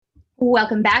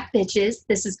Welcome back, bitches.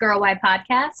 This is Girl Why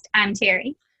Podcast. I'm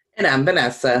Terry. And I'm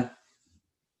Vanessa.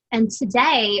 And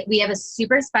today we have a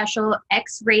super special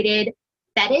X-rated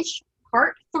Fetish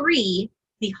Part 3,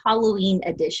 the Halloween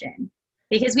edition.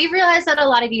 Because we realized that a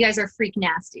lot of you guys are freak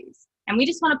nasties. And we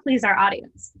just want to please our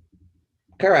audience.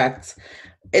 Correct.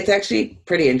 It's actually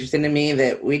pretty interesting to me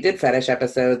that we did fetish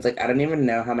episodes, I don't even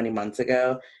know how many months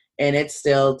ago. And it's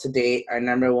still, to date, our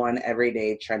number one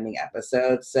everyday trending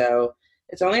episode. So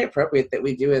it's only appropriate that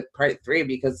we do it part 3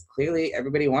 because clearly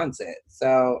everybody wants it.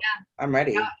 So yeah. I'm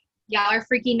ready. Yeah. Y'all are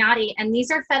freaky naughty. And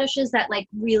these are fetishes that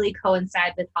really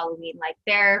coincide with Halloween.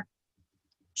 They're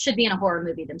should be in a horror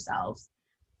movie themselves.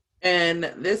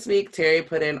 And this week, Terry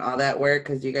put in all that work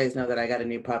because you guys know that I got a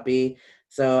new puppy.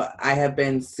 So I have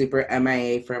been super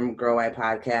MIA from Girl Why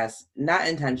Podcast, not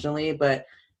intentionally, but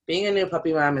being a new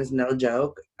puppy mom is no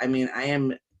joke. I mean, I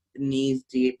am knees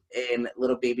deep in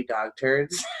little baby dog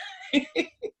turds.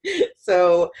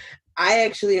 So I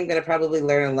actually am going to probably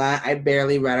learn a lot. I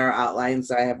barely read our outline,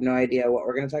 so I have no idea what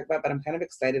we're going to talk about, but I'm kind of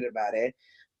excited about it.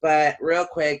 But real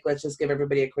quick, let's just give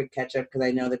everybody a quick catch up because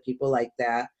I know that people like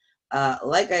that.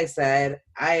 Like I said,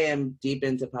 I am deep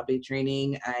into puppy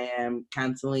training. I am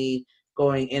constantly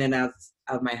going in and out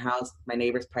of my house. My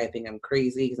neighbors probably think I'm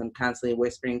crazy because I'm constantly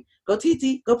whispering, go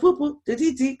TT, go poo poo, do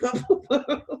TT, go poo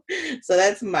poo. So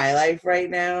that's my life right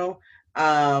now.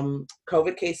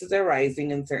 COVID cases are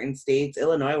rising in certain states.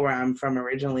 Illinois, where I'm from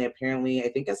originally, apparently, I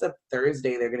think as of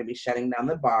Thursday, they're going to be shutting down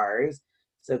the bars.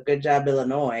 So good job,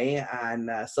 Illinois, on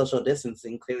social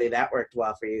distancing. Clearly that worked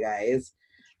well for you guys.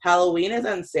 Halloween is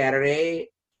on Saturday.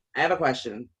 I have a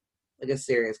question, a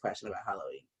serious question about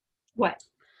Halloween. What?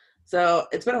 So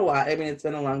it's been a while. I mean, it's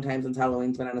been a long time since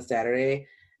Halloween's been on a Saturday.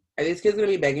 Are these kids going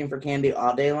to be begging for candy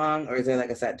all day long, or is there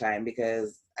a set time?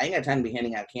 Because I ain't got time to be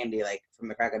handing out candy from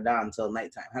the crack of dawn until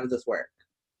nighttime. How does this work?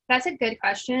 That's a good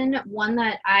question. One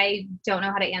that I don't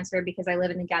know how to answer because I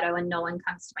live in the ghetto and no one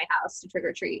comes to my house to trick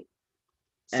or treat.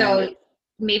 So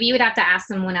maybe you would have to ask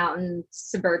someone out in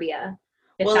suburbia.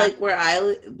 Well, where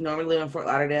I normally live in Fort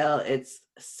Lauderdale, it's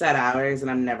set hours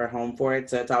and I'm never home for it.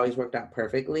 So it's always worked out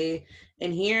perfectly.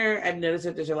 And here, I've noticed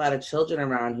that there's a lot of children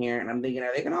around here. And I'm thinking,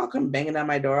 are they going to all come banging on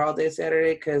my door all day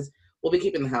Saturday? Because we'll be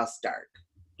keeping the house dark.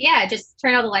 Yeah, just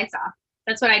turn all the lights off.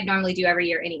 That's what I'd normally do every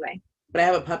year anyway. But I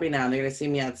have a puppy now and they're going to see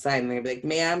me outside and they're going to be like,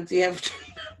 ma'am, do you have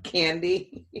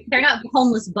candy? They're not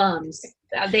homeless bums.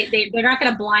 They're not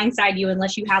going to blindside you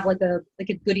unless you have a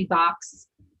goodie box.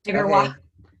 Okay.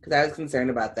 Because I was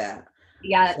concerned about that.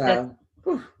 Yeah, so,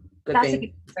 good that's thing. a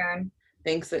good concern.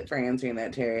 Thanks for answering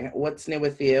that, Terry. What's new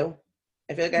with you?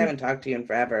 I feel like I haven't talked to you in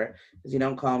forever because you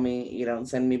don't call me, you don't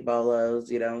send me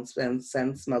bolos, you don't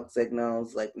send smoke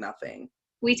signals, nothing.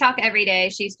 We talk every day.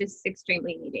 She's just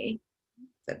extremely needy.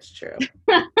 That's true.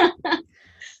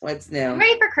 What's new? I'm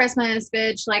ready for Christmas,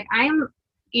 bitch.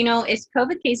 If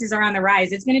COVID cases are on the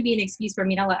rise, it's going to be an excuse for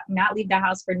me to not leave the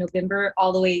house for November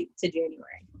all the way to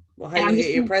January. Well, how do you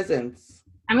get your presents?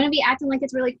 I'm going to be acting like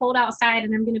it's really cold outside,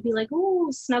 and I'm going to be ooh,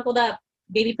 snuggled up.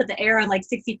 Maybe put the air on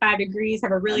 65 degrees,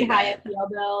 have a really high FPL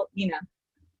bill,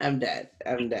 I'm dead.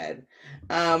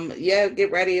 Yeah,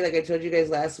 get ready. Like I told you guys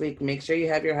last week, make sure you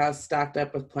have your house stocked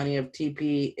up with plenty of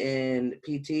TP and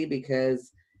PT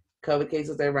because COVID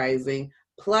cases are rising.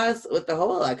 Plus, with the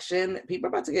whole election, people are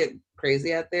about to get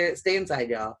crazy out there. Stay inside,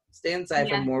 y'all. Stay inside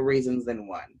for more reasons than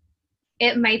one.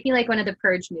 It might be like one of the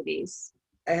Purge movies.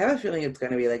 I have a feeling it's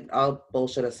going to be all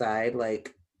bullshit aside,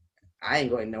 I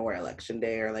ain't going nowhere election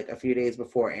day or a few days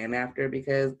before and after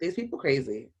because these people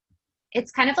crazy.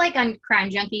 It's kind of like on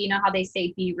Crime Junkie, you know how they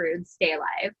say be rude, stay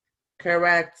alive.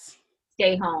 Correct.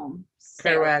 Stay home.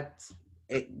 Correct.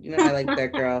 I like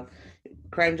that, girl.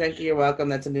 Crime Junkie, you're welcome.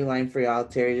 That's a new line for y'all.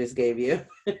 Terry just gave you.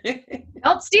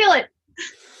 Don't steal it.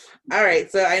 All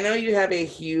right. So I know you have a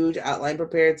huge outline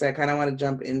prepared, so I kind of want to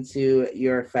jump into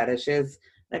your fetishes.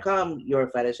 I call them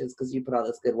your fetishes because you put all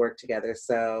this good work together.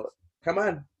 So come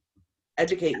on,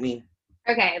 educate me.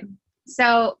 Okay.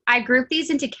 So I group these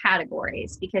into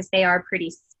categories because they are pretty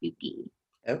spooky.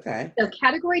 Okay. So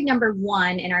category number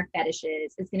 1 in our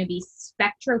fetishes is going to be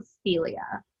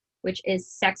spectrophilia, which is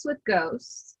sex with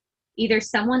ghosts. Either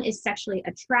someone is sexually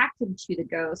attracted to the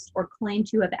ghost or claim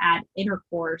to have had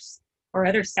intercourse or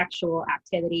other sexual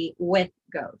activity with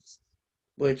ghosts.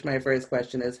 Which my first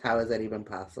question is, how is that even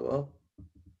possible?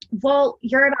 Well,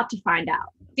 you're about to find out.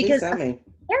 Because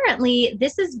apparently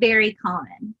this is very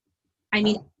common. I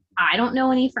mean, I don't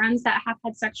know any friends that have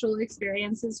had sexual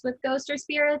experiences with ghosts or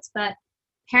spirits, but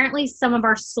apparently some of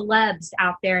our celebs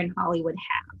out there in Hollywood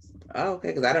have. Oh, okay,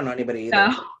 because I don't know anybody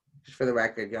either. So, just for the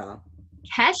record, y'all.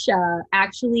 Kesha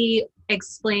actually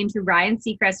explained to Ryan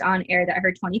Seacrest on air that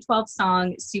her 2012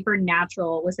 song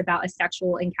Supernatural was about a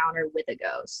sexual encounter with a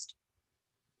ghost.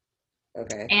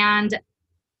 Okay. And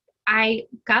I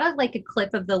got a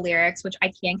clip of the lyrics, which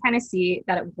I can kind of see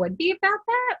that it would be about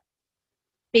that.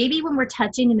 Baby, when we're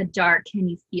touching in the dark, can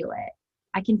you feel it?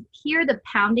 I can hear the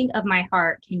pounding of my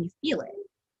heart. Can you feel it?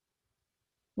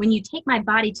 When you take my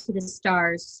body to the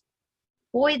stars,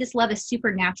 boy, this love is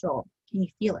supernatural. Can you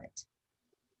feel it?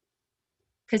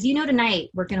 Because you know tonight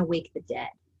we're going to wake the dead.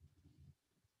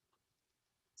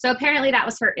 So apparently that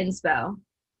was her inspo.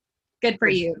 Good for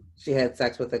you. She had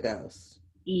sex with a ghost.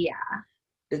 Yeah.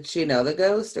 Did she know the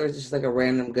ghost, or is it just like a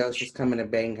random ghost just coming to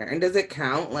bang her? And does it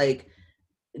count? Like,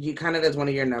 do you count it as one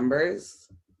of your numbers?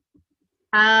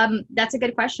 That's a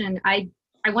good question. I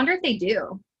wonder if they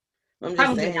do. I'm just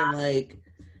Probably saying, not. like,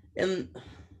 and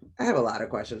I have a lot of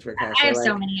questions for I Kesha. have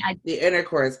so Like, many. the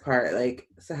intercourse part, like,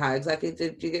 so how exactly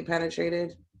did you get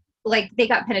penetrated? Like they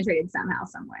got penetrated somehow,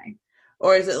 some way.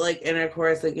 Or is it like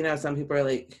intercourse? Like, some people are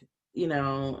like,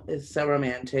 it's so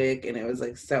romantic and it was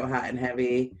like so hot and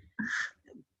heavy,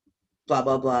 blah,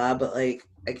 blah, blah. But like,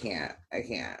 I can't.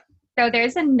 So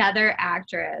there's another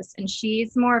actress, and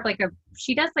she's more of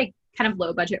she does like kind of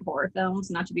low budget horror films,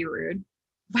 not to be rude.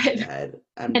 But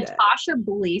I'm dead. Natasha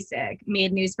Bulisik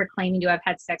made news for claiming to have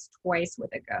had sex twice with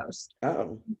a ghost.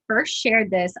 Oh. First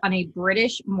shared this on a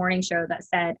British morning show that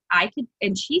said,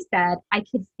 she said, I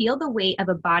could feel the weight of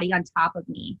a body on top of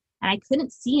me. And I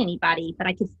couldn't see anybody, but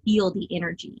I could feel the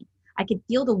energy. I could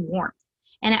feel the warmth.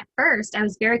 And at first I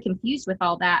was very confused with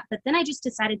all that, but then I just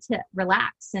decided to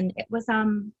relax. And it was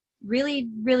really,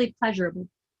 really pleasurable.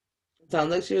 Sounds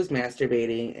like she was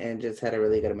masturbating and just had a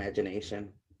really good imagination.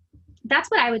 That's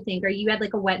what I would think. Or you had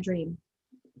like a wet dream.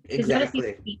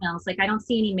 Exactly. Females. Like I don't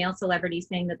see any male celebrities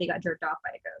saying that they got jerked off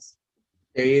by a ghost.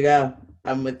 There you go.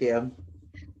 I'm with you.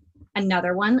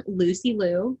 Another one, Lucy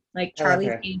Liu, like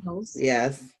Charlie's Angels.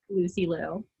 Yes. Lucy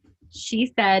Liu.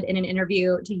 She said in an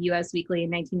interview to US Weekly in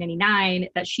 1999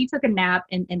 that she took a nap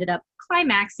and ended up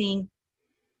climaxing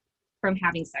from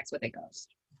having sex with a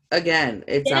ghost. Again,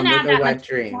 it sounds like a wet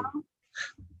dream.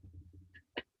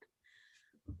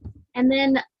 And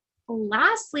then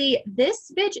lastly,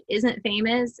 this bitch isn't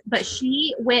famous, but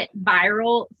she went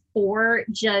viral for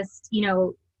just,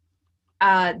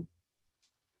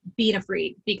 being a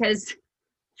freak, because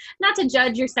not to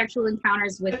judge your sexual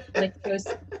encounters with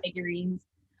ghost figurines,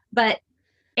 but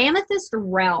Amethyst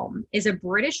Realm is a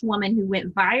British woman who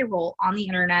went viral on the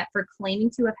internet for claiming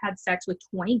to have had sex with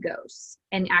 20 ghosts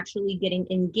and actually getting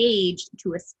engaged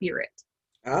to a spirit.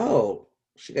 Oh,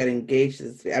 she got engaged.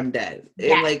 I'm dead.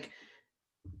 Yeah. And like,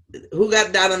 who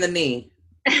got down on the knee?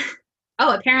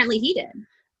 Oh, apparently he did.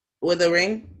 With a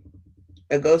ring?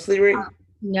 A ghostly ring?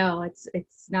 No, it's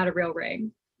not a real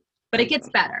ring. But it gets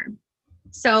better.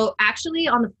 So actually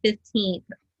on the 15th,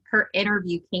 her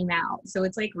interview came out. So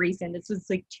it's like recent. This was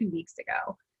like 2 weeks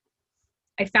ago.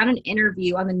 I found an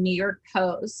interview on the New York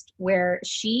Post where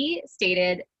she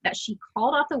stated that she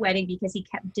called off the wedding because he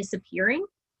kept disappearing.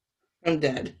 I'm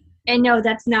dead. And no,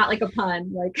 that's not like a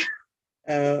pun. Like,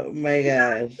 oh my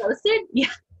gosh. Ghosted? Yeah.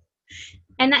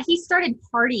 And that he started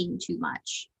partying too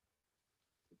much.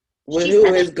 With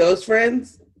who? His ghost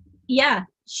friends? Yeah.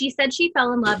 She said she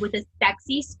fell in love with a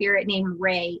sexy spirit named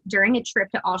Ray during a trip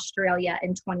to Australia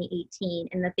in 2018,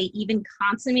 and that they even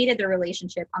consummated their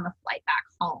relationship on the flight back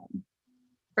home.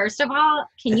 First of all,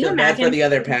 can you imagine? Bad for the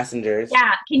other passengers.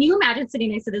 Yeah. Can you imagine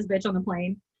sitting next to this bitch on the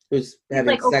plane? Who's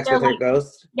having sex with her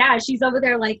ghost? Yeah, she's over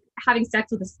there like having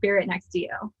sex with a spirit next to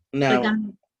you. No. Like,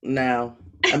 no.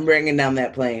 I'm bringing down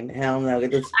that plane. Hell no.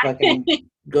 Get this fucking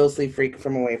ghostly freak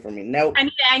from away from me. Nope.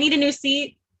 I need a new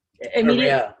seat immediately.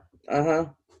 Yeah. Uh-huh.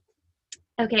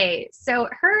 Okay, so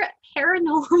her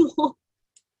paranormal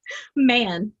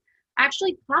man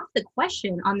actually popped the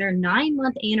question on their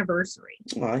 9-month anniversary.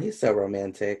 Oh, he's so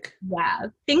romantic. Yeah,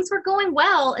 things were going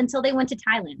well until they went to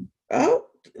Thailand. Oh,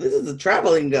 this is a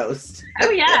traveling ghost. Oh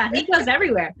yeah, he goes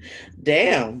everywhere.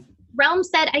 Damn. Realm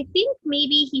said, I think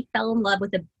maybe he fell in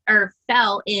with a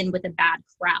bad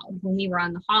crowd when we were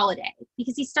on the holiday,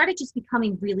 because he started just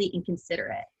becoming really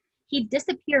inconsiderate. He'd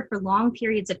disappear for long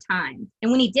periods of time.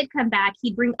 And when he did come back,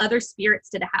 he'd bring other spirits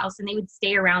to the house and they would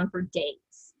stay around for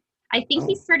days. I think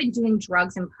he started doing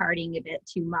drugs and partying a bit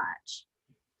too much.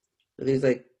 Are these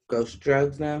like ghost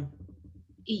drugs now?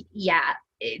 Yeah,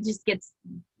 it just gets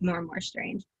more and more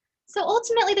strange. So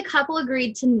ultimately, the couple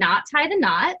agreed to not tie the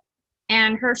knot.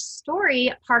 And her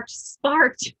story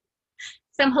sparked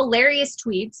some hilarious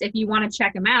tweets, if you want to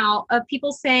check them out, of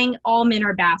people saying all men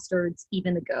are bastards,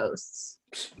 even the ghosts.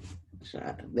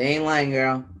 They ain't lying,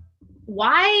 girl.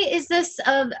 why is this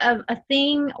a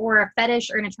thing or a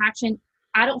fetish or an attraction?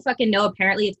 I don't fucking know.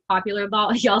 Apparently it's popular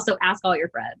though. You also ask all your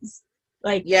friends.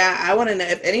 Like, Yeah, I want to know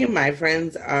if any of my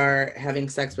friends are having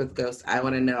sex with ghosts. I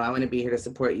want to know. I want to be here to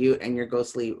support you and your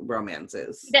ghostly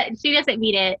romances. that she doesn't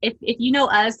mean it. If you know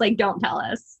us, like, don't tell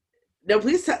us. No,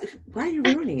 please tell. Why are you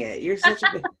ruining it? You're such a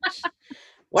bitch.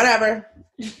 Whatever.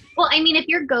 Well, I mean, if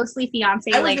your ghostly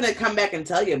fiance, I was like, gonna come back and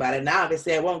tell you about it. Now,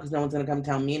 obviously, I won't because no one's gonna come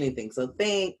tell me anything. So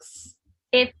thanks.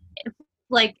 if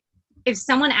like if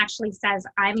someone actually says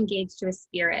I'm engaged to a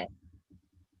spirit,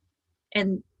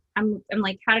 and I'm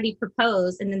like, how did he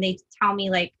propose? And then they tell me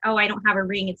like, oh, I don't have a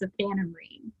ring, it's a phantom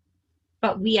ring,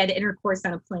 but we had intercourse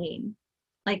on a plane.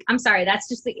 Like, I'm sorry, that's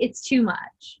just like, it's too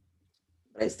much.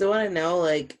 But I still want to know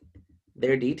like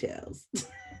their details.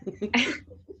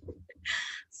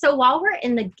 So while we're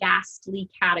in the ghastly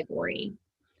category,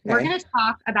 we're Okay. going to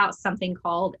talk about something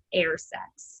called air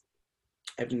sex.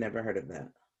 I've never heard of that.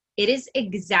 It is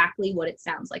exactly what it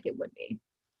sounds like it would be.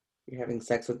 You're having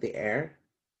sex with the air?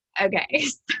 Okay,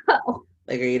 so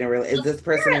Like, are you in a is this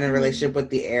person in a apparently relationship with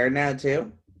the air now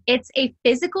too? it's a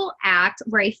physical act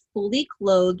where a fully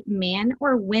clothed man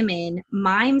or woman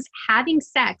mimes having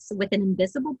sex with an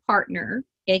invisible partner,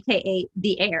 aka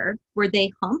the air, where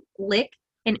they hump, lick,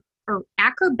 and or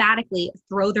acrobatically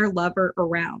throw their lover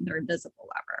around, their invisible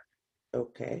lover.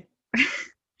 Okay.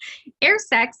 Air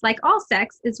sex, like all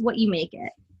sex, is what you make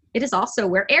it. It is also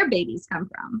where air babies come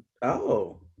from.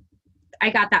 Oh. I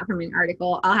got that from an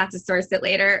article. I'll have to source it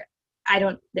later. I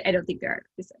don't think there are.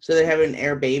 So they're having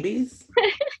air babies?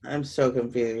 I'm so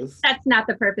confused. That's not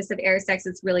the purpose of air sex.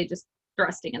 It's really just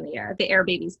thrusting in the air. The air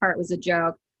babies part was a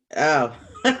joke. Oh.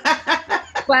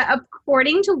 But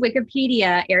according to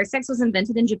Wikipedia, air sex was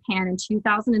invented in Japan in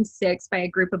 2006 by a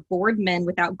group of bored men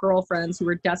without girlfriends who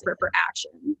were desperate for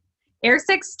action. Air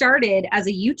sex started as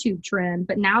a YouTube trend,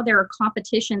 but now there are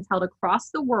competitions held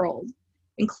across the world,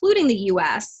 including the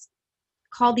US,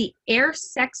 called the Air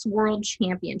Sex World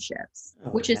Championships,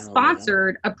 Oh, which is hell no.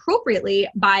 sponsored appropriately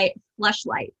by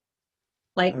Fleshlight.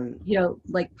 Like,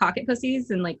 like pocket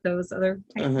pussies and like those other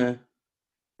types. Uh-huh.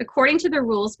 According to the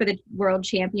rules for the World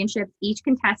Championship, each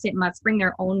contestant must bring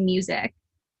their own music,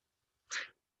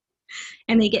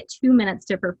 and they get 2 minutes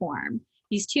to perform.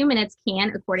 These 2 minutes can,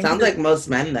 according Sounds to like most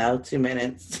men, though. 2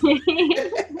 minutes.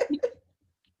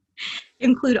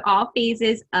 include all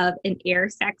phases of an air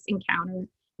sex encounter,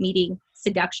 meaning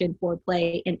seduction,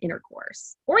 foreplay, and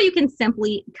intercourse. Or you can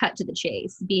simply cut to the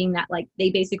chase, being that like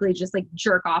they basically just like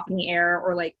jerk off in the air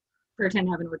or like pretend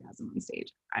to have an orgasm on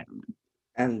stage. I don't know.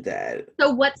 I'm dead. So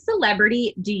what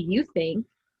celebrity do you think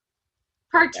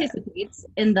participates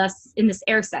in this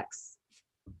air sex?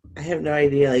 I have no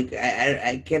idea. Like,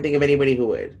 I can't think of anybody who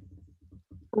would.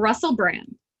 Russell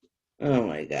Brand. Oh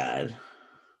my God.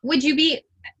 Would you be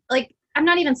like, I'm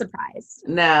not even surprised.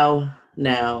 No.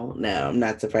 I'm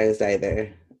not surprised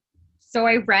either. So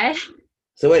I read.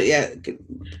 So what, yeah,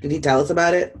 could he tell us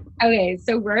about it? Okay,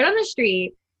 so word on the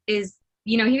street is,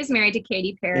 he was married to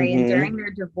Katy Perry, and during their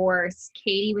divorce,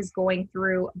 Katy was going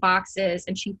through boxes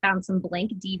and she found some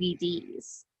blank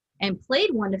DVDs and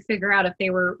played one to figure out if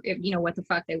they were, what the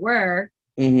fuck they were.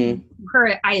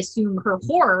 I assume her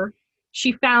horror,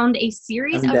 she found a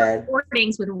series of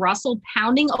recordings with Russell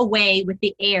pounding away with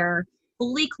the air,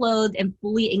 fully clothed and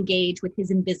fully engaged with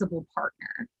his invisible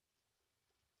partner.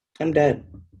 I'm dead.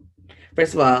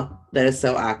 First of all, that is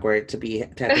so awkward to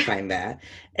have to find that.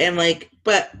 And like,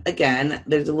 but again,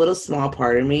 there's a little small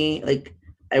part of me, like,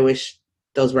 I wish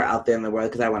those were out there in the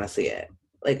world because I want to see it.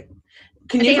 Like,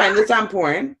 can you find this on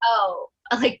porn? Oh,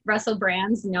 like Russell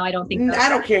Brand's? No, I don't think so. I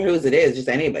don't care whose it is, just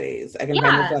anybody's. I can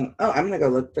find this on, I'm going to go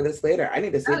look for this later. I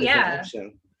need to see this in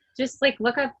action. Just like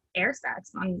look up air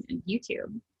sex on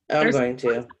YouTube. I'm going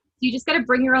to. You just got to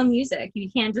bring your own music. You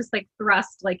can't just like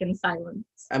thrust like in silence.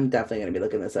 I'm definitely going to be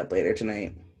looking this up later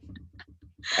tonight.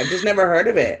 I've just never heard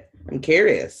of it. I'm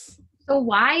curious. So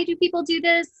why do people do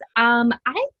this?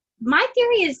 My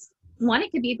theory is, one,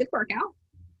 it could be a good workout.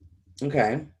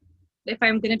 Okay. If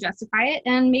I'm going to justify it,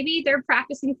 and maybe they're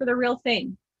practicing for the real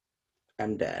thing.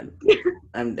 I'm dead.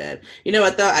 I'm dead. You know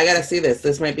what though? I got to see this.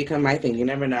 This might become my thing. You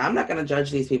never know. I'm not going to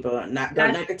judge these people. Not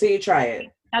until you try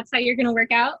it. That's how you're going to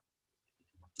work out?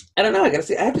 I don't know. I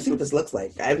have to see what this looks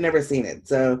like. I've never seen it.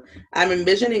 So I'm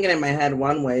envisioning it in my head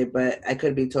one way, but I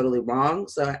could be totally wrong.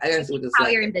 So I gotta see what this looks like.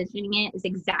 How you're envisioning it is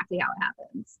exactly how it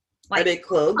happens. Like, are they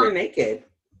clothed or naked?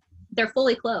 They're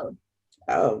fully clothed.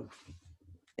 Oh,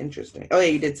 interesting. Oh yeah,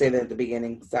 you did say that at the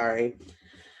beginning. Sorry.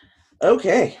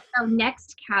 Okay. So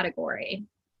next category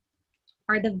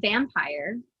are the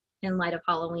vampire, in light of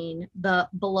Halloween, the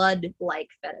blood-like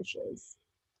fetishes.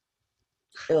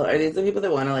 Ew, are these the people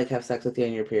that want to like have sex with you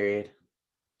on your period?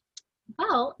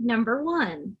 Well, number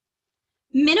one,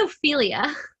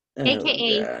 minophilia, Oh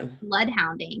aka god.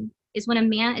 bloodhounding, is when a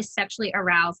man is sexually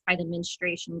aroused by the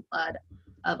menstruation blood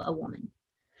of a woman.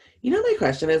 You know, my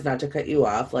question is not to cut you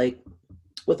off, like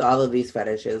with all of these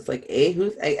fetishes, like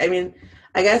I mean,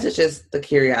 I guess it's just the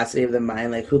curiosity of the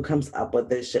mind, like who comes up with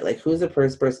this shit? Like who's the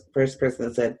first person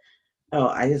that said, oh,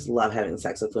 I just love having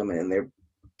sex with women in their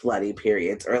bloody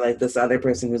periods, or like this other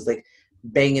person who's like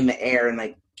banging the air and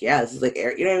like, yeah, this is like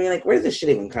air, you know what I mean? Like where does this shit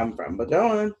even come from? But go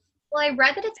on. Well, I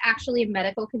read that it's actually a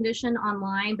medical condition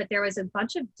online, but there was a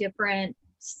bunch of different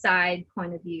side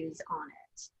point of views on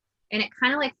it. And it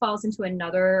kind of like falls into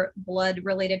another blood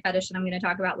related fetish that I'm going to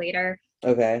talk about later.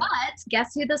 Okay. But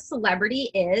guess who the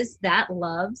celebrity is that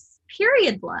loves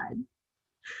period blood?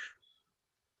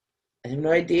 I have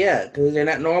no idea because they're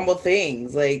not normal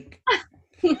things. Like,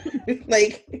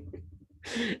 like,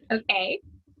 Okay,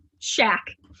 Shaq.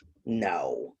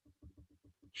 no.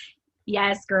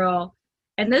 Yes, girl.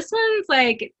 And this one's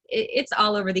like, it's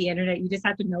all over the internet. You just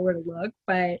have to know where to look.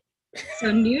 But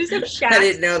so news of I Shaq's,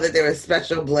 didn't know that there were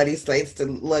special bloody sites to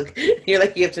look. You're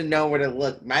like, you have to know where to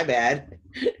look. My bad.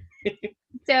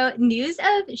 so news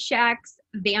of Shaq's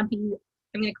vampy,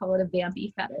 I'm going to call it a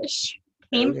vampy fetish,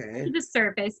 came to Okay. the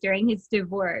surface during his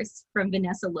divorce from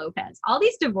Vanessa Lopez. All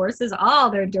these divorces, all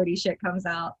their dirty shit comes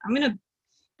out. I'm gonna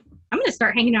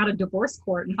start hanging out at divorce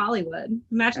court in Hollywood.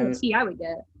 Imagine the Um, tea I would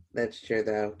get. that's true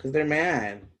though, because they're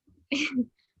mad.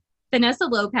 Vanessa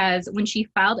Lopez, when she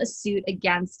filed a suit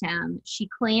against him, she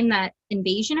claimed that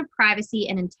invasion of privacy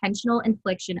and intentional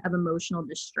infliction of emotional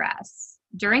distress.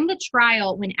 During the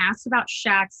trial, when asked about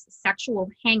Shaq's sexual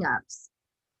hangups,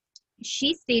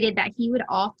 she stated that he would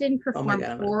often Oh my perform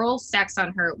god, oral sex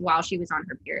on her while she was on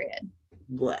her period.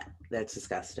 what? That's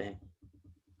disgusting.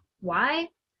 Why?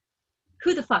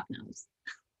 Who the fuck knows?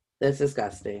 That's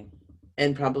disgusting,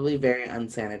 and probably very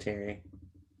unsanitary.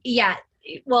 Yeah.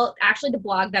 Well, actually, the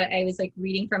blog that I was like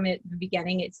reading from it at the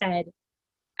beginning, it said,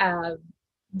 um,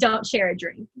 don't share a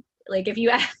drink. Like if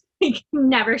you like,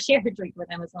 never share a drink with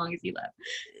them as long as you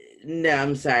live. No,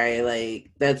 I'm sorry. Like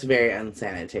that's very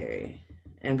unsanitary,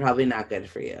 and probably not good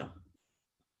for you.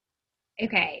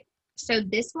 Okay. So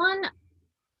this one,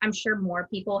 I'm sure more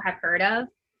people have heard of.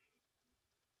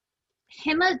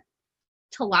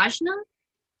 Hematolagna,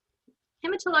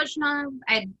 hematolagna,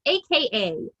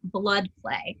 aka blood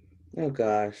play. Oh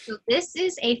gosh. So this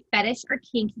is a fetish or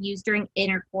kink used during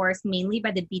intercourse, mainly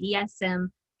by the BDSM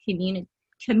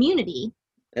community,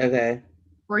 Okay.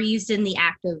 or used in the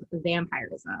act of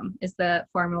vampirism, is the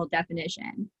formal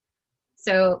definition.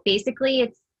 So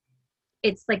basically,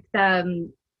 it's like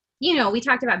the we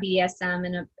talked about BDSM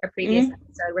in a previous Hmm.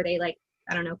 episode where they like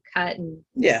I don't know cut and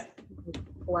Yeah.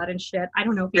 blood and shit. I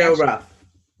don't know if we Real actually rough.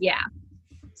 yeah.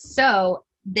 So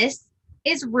this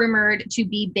is rumored to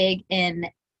be big in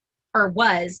or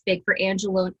was big for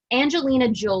Angelina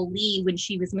Jolie when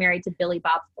she was married to Billy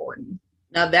Bob Thornton.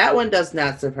 Now that one does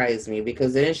not surprise me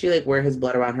because didn't she like wear his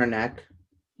blood around her neck and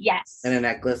Yes. a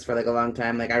necklace for like a long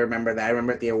time? Like I remember that. I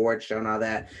remember at the award show and all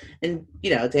that. And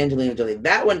you know, it's Angelina Jolie.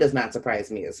 That one does not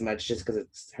surprise me as much just because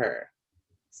it's her.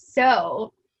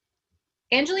 So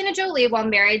Angelina Jolie, while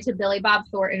married to Billy Bob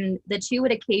Thornton, the two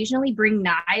would occasionally bring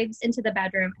knives into the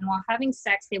bedroom, and while having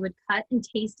sex, they would cut and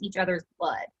taste each other's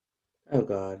blood. Oh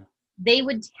God. They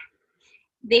would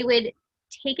they would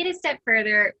take it a step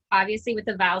further, obviously with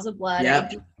the vows of blood.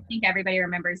 Yep. Think everybody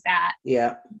remembers that.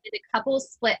 Yep. The couple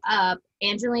split up.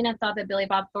 Angelina thought that Billy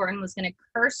Bob Thornton was going to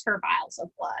curse her vials of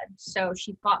blood, so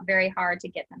she fought very hard to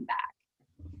get them back.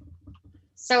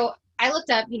 So I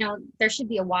looked up, there should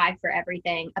be a why for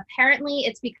everything. Apparently,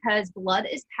 it's because blood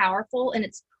is powerful and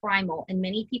it's primal, and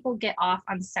many people get off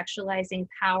on sexualizing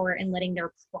power and letting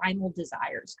their primal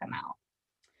desires come out.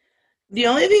 The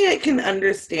only thing I can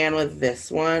understand with this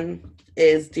one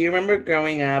is, do you remember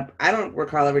growing up? I don't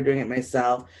recall ever doing it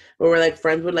myself, but where like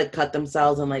friends would like cut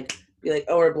themselves and like be like,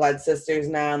 "Oh, we're blood sisters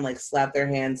now," and like slap their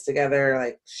hands together,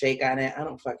 like shake on it. I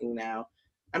don't fucking know.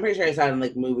 I'm pretty sure I saw it in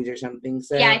like movies or something. Yeah,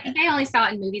 So I think I only saw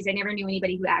it in movies. I never knew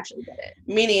anybody who actually did it.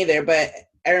 me neither, but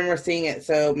I remember seeing it.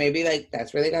 So maybe like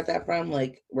that's where they got that from.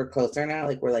 Like we're closer now.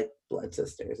 Like we're like blood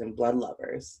sisters and blood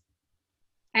lovers.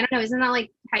 I don't know. Isn't that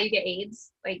like how you get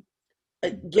AIDS? Like,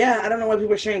 Yeah, I don't know why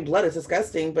people are sharing blood. It's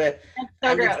disgusting, but that's so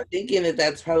I'm just gross. thinking that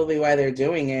that's probably why they're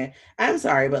doing it. I'm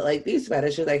sorry, but like these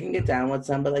fetishes, I can get down with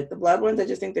some, but like the blood ones, I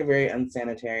just think they're very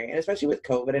unsanitary, and especially with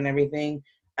COVID and everything,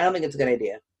 I don't think it's a good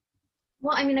idea.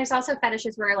 Well, I mean, there's also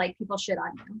fetishes where like people shit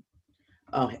on you.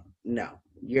 Oh no,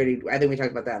 You already, I think we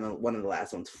talked about that in one of the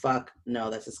last ones. Fuck, no,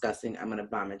 that's disgusting. I'm gonna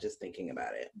vomit just thinking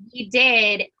about it. You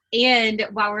did. And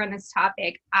while we're on this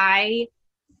topic, I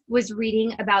was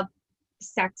reading about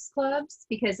sex clubs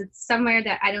because it's somewhere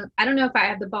that I don't know if I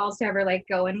have the balls to ever like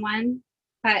go in one,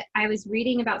 but I was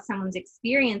reading about someone's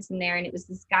experience in there, and it was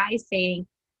this guy saying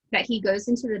that he goes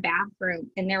into the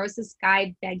bathroom and there was this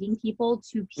guy begging people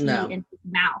to pee in his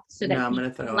mouth so that I'm he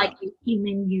gonna throw like up. a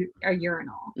human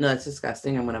urinal. No, that's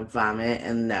disgusting. I'm gonna vomit,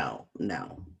 and no. It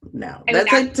was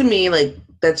That's like, to me, like,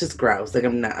 that's just gross. Like,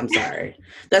 I'm sorry.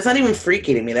 That's not even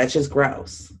freaky to me. That's just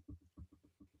gross.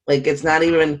 Like, it's not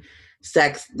even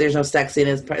sex. There's no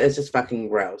sexiness. It's just fucking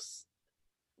gross.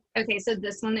 okay, so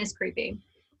this one is creepy.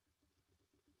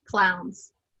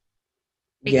 Clowns.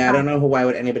 Yeah, I don't know why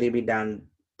would anybody be down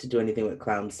to do anything with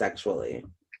clowns sexually.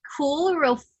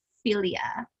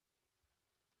 Coulrophilia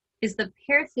is the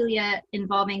paraphilia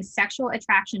involving sexual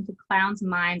attraction to clowns,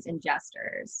 mimes, and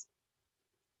jesters.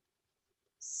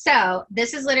 So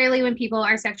this is literally when people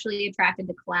are sexually attracted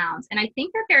to clowns. And I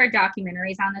think that there are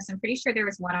documentaries on this. I'm pretty sure there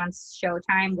was one on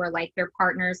Showtime where like their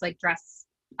partners like dress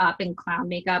up in clown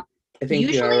makeup. I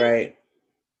think you're right.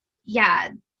 Yeah.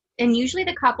 And usually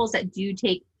the couples that do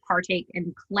partake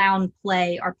in clown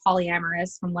play are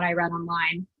polyamorous from what I read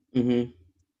online. Mm-hmm.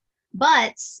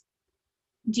 But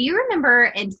do you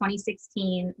remember in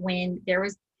 2016 when there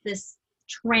was this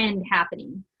trend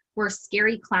happening where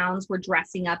scary clowns were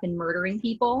dressing up and murdering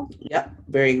people? Yep.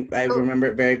 I remember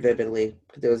it very vividly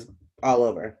because it was all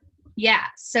over. Yeah.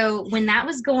 So when that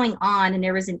was going on and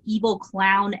there was an evil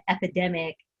clown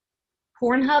epidemic,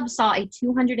 Pornhub saw a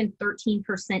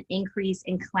 213% increase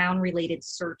in clown-related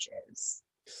searches.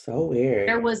 So weird.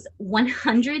 There was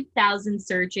 100,000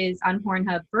 searches on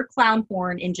Pornhub for clown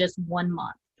porn in just 1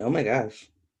 month. Oh my gosh.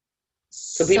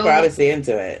 So people are obviously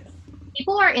into it.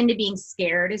 People are into being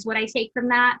scared is what I take from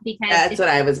that, because that's what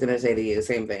I was going to say to you.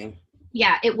 Same thing.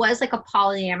 Yeah, it was like a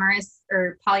polyamorous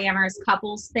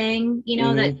couples thing, you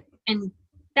know, that, and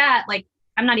that, like,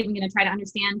 I'm not even going to try to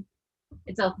understand.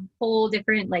 It's a whole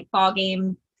different like ball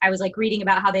game. I was like reading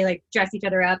about how they like dress each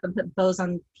other up and put bows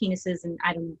on penises, and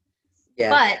I don't know.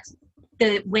 Yeah.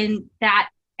 But when that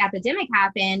epidemic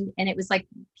happened and it was like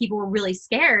people were really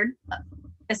scared,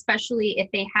 especially if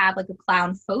they have like a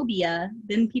clown phobia,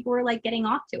 then people were like getting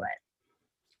off to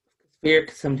it. Fear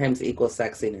sometimes equals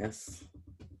sexiness.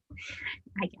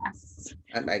 I guess.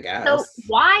 So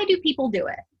why do people do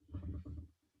it?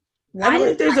 I don't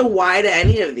think there's a why to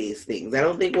any of these things. I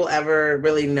don't think we'll ever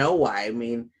really know why. I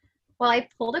mean, well, I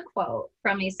pulled a quote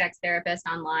from a sex therapist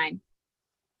online.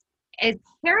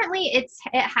 Apparently it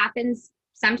happens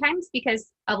sometimes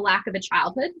because of lack of a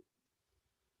childhood.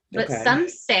 But some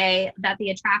say that the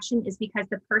attraction is because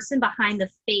the person behind the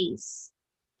face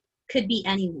could be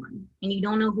anyone, and you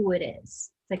don't know who it is.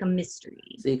 It's like a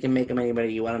mystery. So you can make them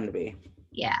anybody you want them to be.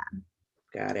 Yeah.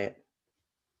 Got it.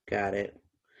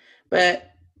 But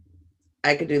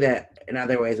I could do that in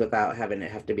other ways without having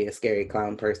it have to be a scary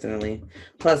clown personally.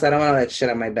 Plus, I don't want all that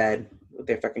shit on my bed with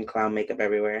their fucking clown makeup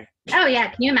everywhere. Oh, yeah.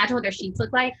 Can you imagine what their sheets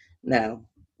look like? No,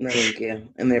 thank you.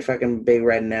 And their fucking big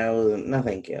red nose. No,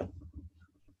 thank you.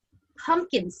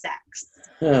 Pumpkin sex.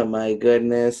 Oh, my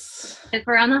goodness. If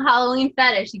we're on the Halloween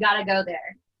fetish, you gotta go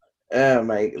there. Oh,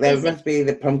 my. That must be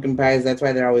the pumpkin pies. That's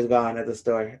why they're always gone at the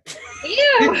store.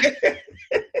 Ew!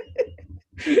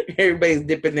 Everybody's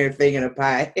dipping their thing in a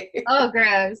pie. Oh,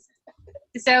 gross.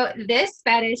 So this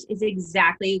fetish is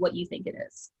exactly what you think it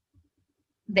is.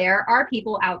 There are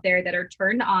people out there that are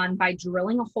turned on by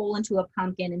drilling a hole into a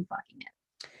pumpkin and fucking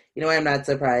it. You know why I'm not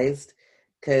surprised?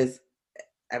 Because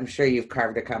I'm sure you've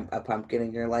carved a pumpkin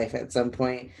in your life at some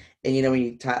point. And you know when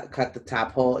you cut the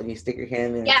top hole and you stick your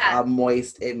hand in, it's all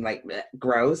moist and like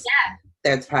gross? Yeah.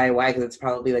 That's probably why, because it's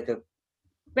probably like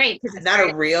right, because it's not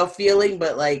a real feeling,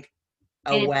 but like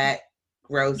a wet,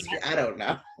 gross, I don't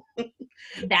know.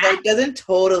 That so it doesn't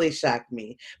totally shock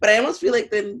me. But I almost feel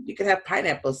like then you could have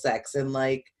pineapple sex and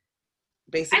like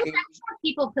basically. I'm not sure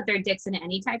people put their dicks in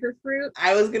any type of fruit.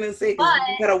 I was going to say, because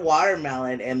you can cut a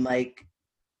watermelon and like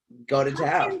go to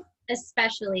town.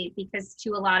 Especially because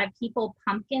to a lot of people,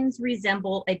 pumpkins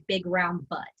resemble a big round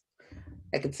butt.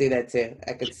 I could see that too.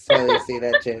 I could totally see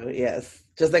that too. Yes.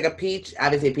 Just like a peach.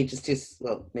 Obviously, a peach is too,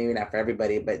 well, maybe not for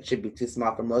everybody, but it should be too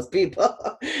small for most people.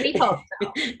 We hope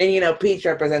so. And, you know, peach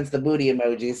represents the booty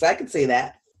emoji, so I could see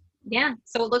that. Yeah.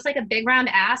 So it looks like a big round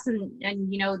ass, and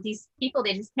you know, these people,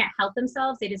 they just can't help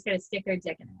themselves. They just got to stick their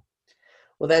dick in it.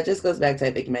 Well, that just goes back to,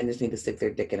 I think men just need to stick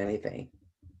their dick in anything.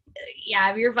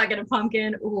 Yeah, if you're fucking a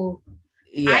pumpkin, ooh.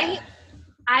 Yeah.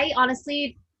 I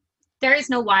honestly, There is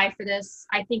no why for this.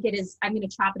 I think it is, I'm going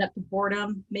to chop it up to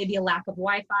boredom, maybe a lack of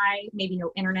Wi-Fi, maybe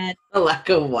no internet. A lack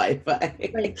of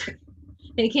Wi-Fi. Like,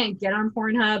 they can't get on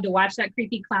Pornhub to watch that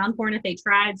creepy clown porn if they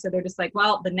tried. So they're just like,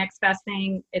 well, the next best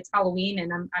thing, it's Halloween,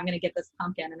 and I'm going to get this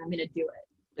pumpkin, and I'm going to do it.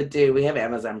 But dude, we have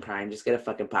Amazon Prime. Just get a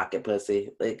fucking pocket pussy.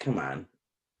 Like, come on.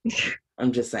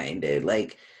 I'm just saying, dude.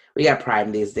 Like, we got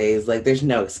Prime these days. Like, there's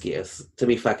no excuse to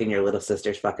be fucking your little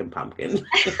sister's fucking pumpkin.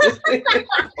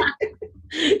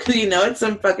 Because you know it's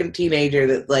some fucking teenager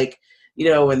that, like, you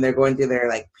know, when they're going through their,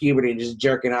 like, puberty, just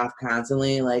jerking off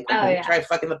constantly. Like, okay, try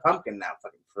fucking the pumpkin now,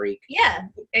 fucking freak. Yeah.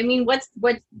 I mean, what?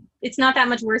 It's not that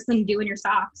much worse than doing your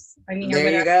socks. I mean,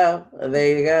 there you go.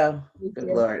 There you go. Good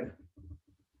Lord.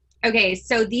 Okay,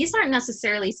 so these aren't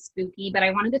necessarily spooky, but I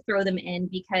wanted to throw them in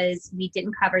because we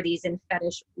didn't cover these in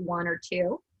Fetish 1 or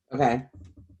 2. Okay.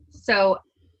 So,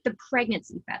 the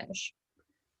pregnancy fetish.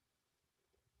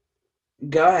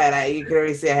 Go ahead. You can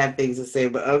already see I have things to say,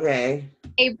 but okay.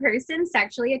 A person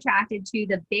sexually attracted to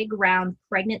the big, round,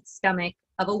 pregnant stomach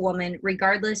of a woman,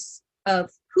 regardless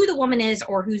of who the woman is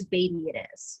or whose baby it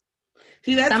is.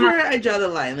 See, that's where I draw the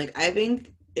line. Like, I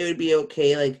think it would be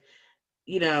okay, like,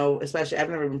 you know, especially, I've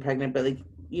never been pregnant, but, like,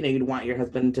 you know, you'd want your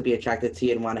husband to be attracted to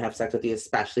you and want to have sex with you,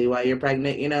 especially while you're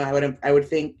pregnant, you know, I would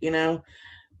think, you know.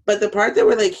 But the part that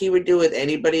where, like, he would do with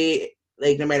anybody,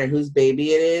 like, no matter whose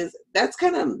baby it is, that's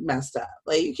kind of messed up.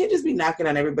 Like, you can't just be knocking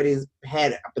on everybody's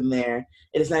head up in there,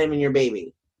 and it's not even your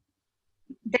baby.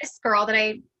 This girl that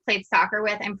I played soccer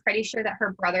with, I'm pretty sure that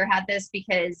her brother had this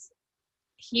because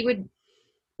he would,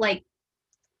 like,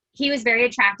 he was very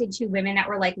attracted to women that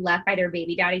were, like, left by their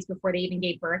baby daddies before they even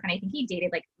gave birth, and I think he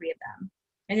dated, like, 3 of them.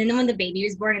 And then when the baby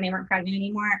was born and they weren't pregnant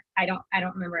anymore, I don't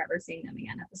remember ever seeing them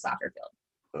again at the soccer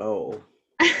field. Oh.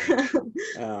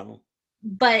 Oh.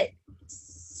 But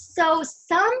so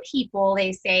some people,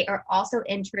 they say, are also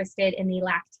interested in the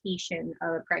lactation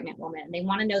of a pregnant woman. They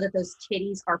want to know that those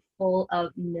titties are full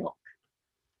of milk.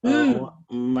 Oh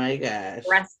my gosh.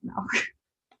 Breast milk.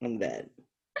 I'm dead.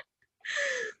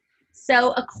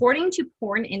 So according to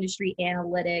porn industry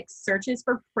analytics, searches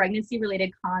for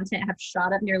pregnancy-related content have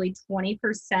shot up nearly 20%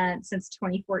 since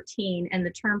 2014, and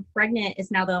the term pregnant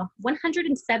is now the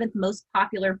 107th most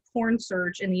popular porn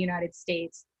search in the United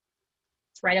States.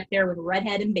 It's right up there with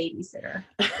redhead and babysitter.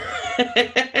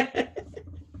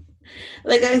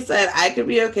 Like I said, I could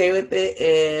be okay with it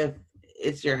if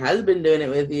it's your husband doing it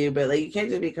with you, but, like, you can't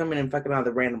just be coming and fucking all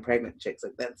the random pregnant chicks.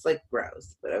 Like, that's, like,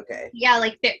 gross, but okay. Yeah,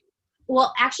 like,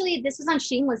 well, actually, this was on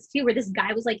Shameless, too, where this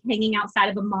guy was, like, hanging outside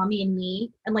of a Mommy and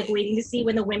Me and, like, waiting to see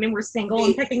when the women were single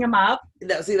and picking them up.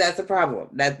 No, see, that's the problem.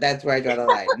 That's where I draw the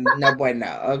line. No boy,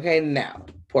 no. Okay, no.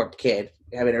 Poor kid.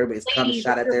 Having everybody's cum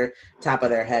shot at their top of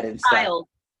their head and stuff. Child,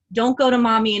 don't go to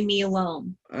Mommy and Me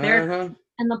alone. They're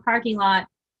in the parking lot.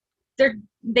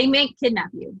 They may kidnap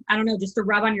you. I don't know, just to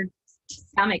rub on your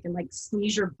stomach and, like,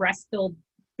 squeeze your breast-filled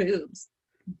boobs.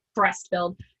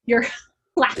 Breast-filled. Your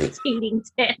lactating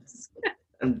tits.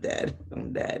 I'm dead.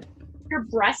 Your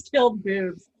breast-filled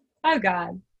boobs. Oh,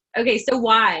 God. Okay, so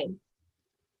why?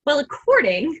 Well,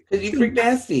 according... Because you freak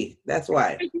nasty. That's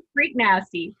why. You freak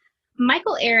nasty.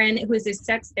 Michael Aaron, who is a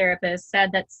sex therapist,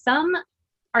 said that some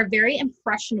are very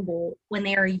impressionable when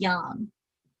they are young,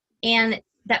 and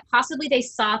that possibly they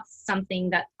saw something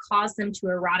that caused them to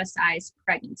eroticize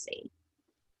pregnancy.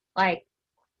 Like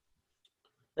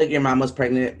your mom was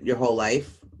pregnant your whole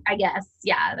life? I guess,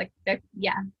 yeah.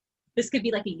 Yeah. This could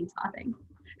be like a Utah thing.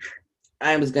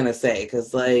 I was gonna say,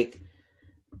 because, like,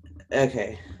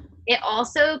 okay. It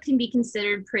also can be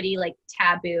considered pretty, like,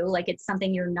 taboo. Like, it's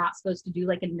something you're not supposed to do,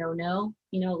 like a no-no,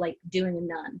 you know, like doing a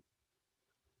nun.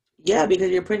 Yeah, because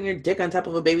you're putting your dick on top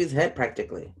of a baby's head,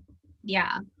 practically.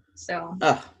 Yeah, so.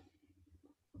 Ugh.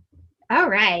 All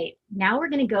right, now we're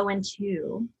going to go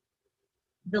into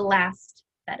the last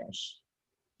fetish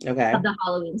of the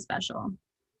Halloween special.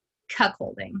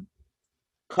 Cuckolding.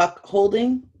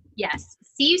 Cuckolding? Yes,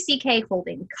 C-U-C-K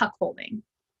holding, cuckolding.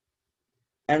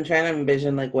 I'm trying to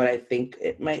envision, like, what I think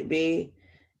it might be.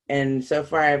 And so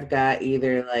far I've got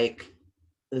either, like,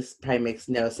 this probably makes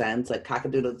no sense, like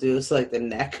cock-a-doodle-doo, so, like, the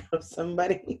neck of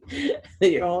somebody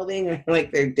that you're holding, or,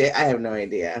 like, their dick. I have no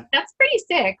idea. That's pretty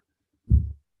sick.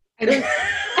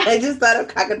 I just thought of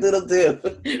cock-a-doodle-doo,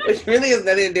 which really has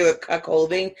nothing to do with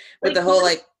cuckolding, but like, the whole,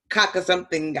 like, cock of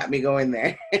something got me going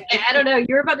there. I don't know.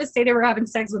 You were about to say they were having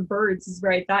sex with birds is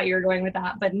where I thought you were going with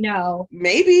that, but no.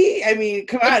 Maybe. I mean,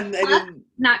 come on.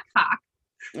 Not cock.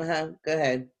 Go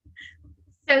ahead.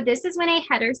 So this is when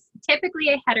typically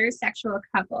a heterosexual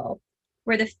couple,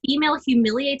 where the female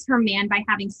humiliates her man by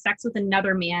having sex with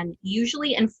another man,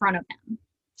 usually in front of him,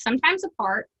 sometimes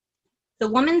apart. The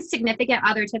woman's significant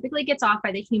other typically gets off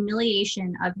by the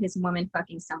humiliation of his woman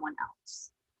fucking someone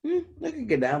else. I could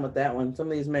get down with that one. Some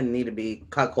of these men need to be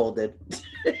cuckolded.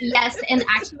 Yes, and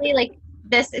actually, like,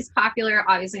 this is popular,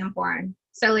 obviously, on porn.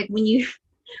 So, like, when you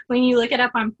look it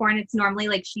up on porn, it's normally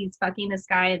like she's fucking this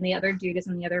guy and the other dude is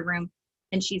in the other room,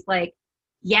 and she's like,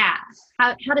 "Yeah,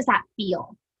 how does that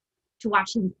feel to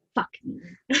watch him fuck me?"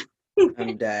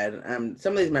 I'm dead.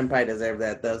 Some of these men probably deserve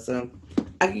that though, so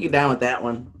I can get down with that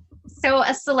one. So,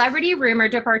 a celebrity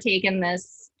rumored to partake in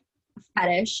this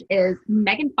fetish is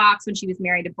Megan Fox when she was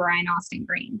married to Brian Austin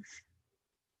Green.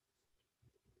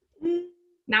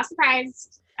 Not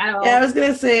surprised at all. Yeah, I was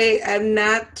gonna say I'm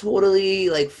not totally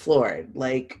like floored.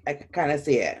 Like I can kind of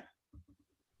see it.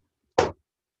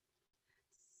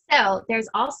 So there's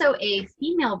also a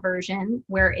female version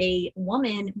where a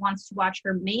woman wants to watch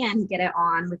her man get it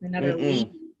on with another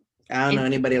lady. I don't know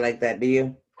anybody like that. Do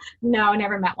you? No,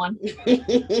 never met one.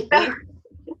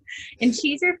 And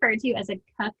she's referred to as a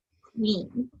cuck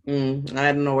queen.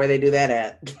 I don't know where they do that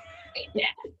at. Yeah,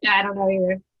 I don't know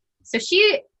either. So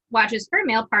she watches her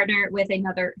male partner with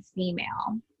another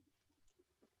female.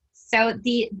 So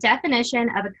the definition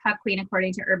of a cuck queen,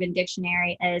 according to Urban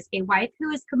Dictionary, is a wife who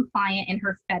is compliant in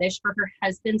her fetish for her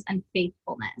husband's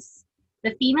unfaithfulness.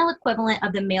 The female equivalent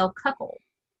of the male cuckold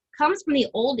comes from the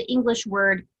Old English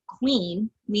word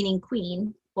queen, meaning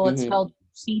queen. Well, it's spelled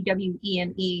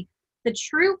C-W-E-N-E. The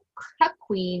true cuck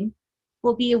queen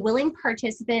will be a willing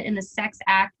participant in the sex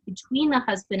act between the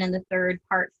husband and the third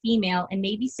part female and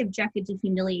may be subjected to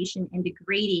humiliation and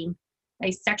degrading by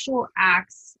sexual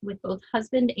acts with both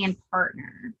husband and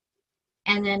partner.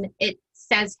 And then it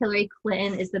says Hillary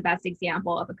Clinton is the best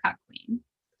example of a cuck queen.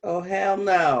 Oh, hell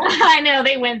no. I know,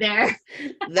 they went there.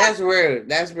 That's rude.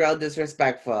 That's real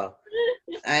disrespectful.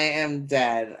 I am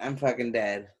dead. I'm fucking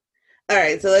dead. All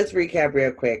right, so let's recap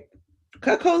real quick.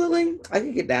 Cuckolding, I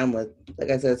can get down with. Like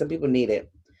I said, some people need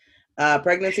it.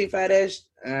 Pregnancy fetish,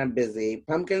 I'm busy.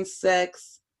 Pumpkin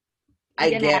sex,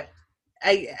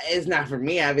 it's not for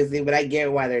me, obviously, but I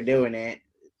get why they're doing it.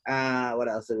 What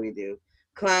else did we do?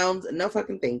 Clowns, no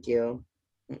fucking thank you.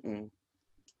 Blood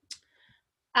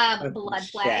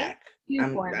play.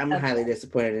 I'm highly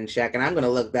disappointed in Shaq, and I'm gonna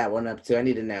look that one up too. I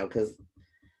need to know because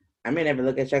I may never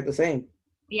look at Shaq the same.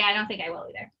 Yeah, I don't think I will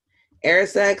either. Air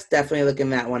sex, definitely looking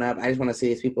that one up. I just want to see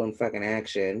these people in fucking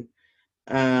action.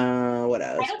 What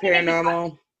else?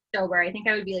 Paranormal. Sober, I think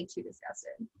I would be like too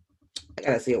disgusted. I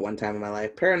gotta see it one time in my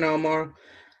life. Paranormal.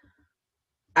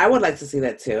 I would like to see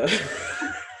that too.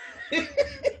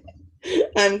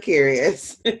 I'm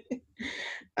curious.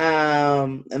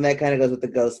 And that kind of goes with the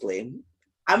ghostly.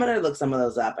 I'm gonna look some of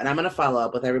those up, and I'm gonna follow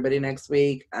up with everybody next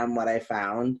week on what I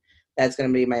found. That's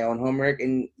gonna be my own homework,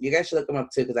 and you guys should look them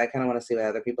up too because I kind of want to see what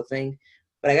other people think.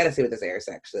 But I gotta see what this air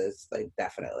sex is, like,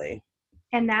 definitely.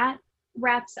 And that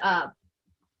wraps up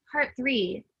part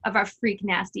 3 of our freak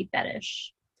nasty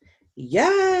fetish.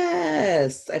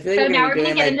 Yes, I feel like so we're now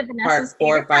gonna be doing like part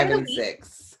 4, 5, and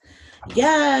 6.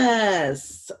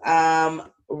 Yes.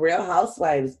 Real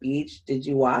Housewives Beach. Did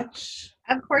you watch?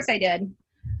 Of course I did.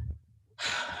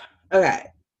 Okay.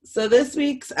 So this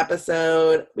week's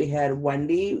episode, we had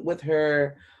Wendy with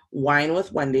her Wine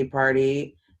with Wendy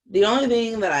party. The only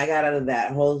thing that I got out of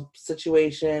that whole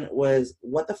situation was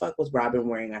what the fuck was Robin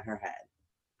wearing on her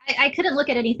head? I couldn't look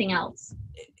at anything else.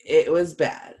 It was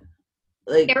bad.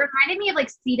 Like, it reminded me of like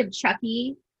Seed of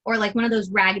Chucky or like one of those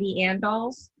Raggedy Ann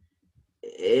dolls.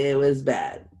 It was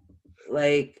bad.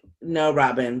 Like, no,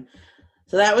 Robin.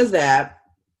 So that was that.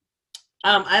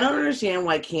 I don't understand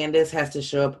why Candace has to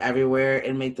show up everywhere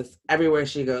and make this everywhere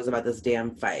she goes about this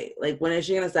damn fight. Like, when is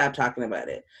she gonna stop talking about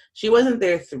it? She wasn't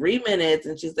there 3 minutes,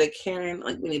 and she's like, Karen,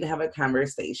 like, we need to have a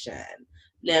conversation.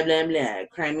 Blah blah blah.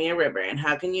 Cry me a river, and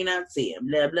how can you not see him?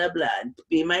 Blah blah blah.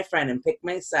 Be my friend and pick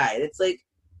my side. It's like,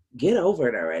 get over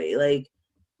it already. Like,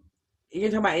 you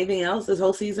can talk about anything else this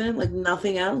whole season? Like,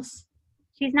 nothing else?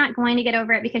 She's not going to get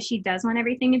over it because she does want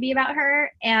everything to be about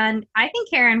her, and I think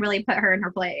Karen really put her in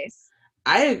her place.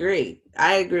 I agree.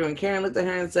 When Karen looked at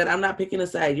her and said, I'm not picking a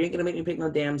side. You ain't going to make me pick no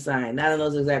damn side. Not in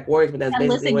those exact words, but that's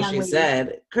basically what she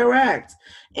said. Correct.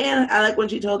 And I like when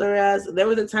she told her ass, there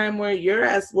was a time where your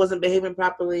ass wasn't behaving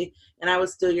properly and I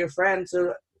was still your friend.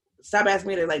 So stop asking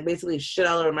me to, like, basically shit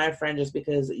all over my friend just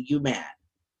because you mad.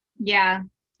 Yeah.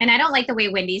 And I don't like the way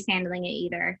Wendy's handling it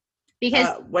either.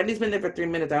 Because Wendy's been there for 3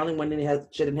 minutes. I don't think Wendy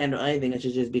shouldn't handle anything. It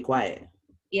should just be quiet.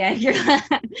 Yeah,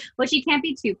 well, she can't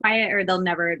be too quiet or they'll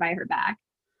never invite her back.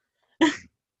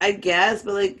 I guess,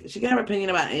 but like, she can have an opinion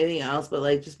about anything else, but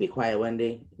like, just be quiet,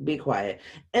 Wendy. Be quiet.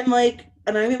 And like,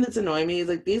 another thing that's annoying me is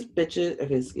like these bitches.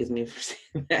 Okay, excuse me for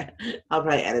saying that. I'll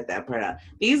probably edit that part out.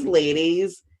 These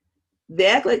ladies, They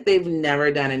act like they've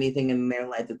never done anything in their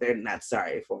life that they're not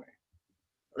sorry for.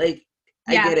 Like,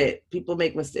 I Yeah. get it. People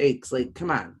make mistakes. Like,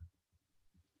 come on.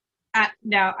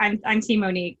 No, I'm Team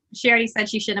Monique. She already said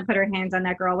she shouldn't have put her hands on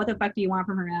that girl. What the fuck do you want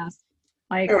from her ass?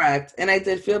 Like, Correct. And I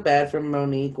did feel bad for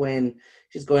Monique when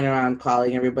she's going around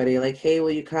calling everybody like, hey,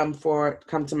 will you come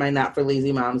to my Not for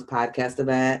Lazy Moms podcast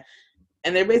event?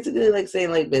 And they're basically like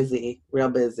saying like busy, real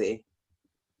busy.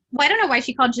 well, I don't know why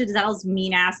she called Giselle's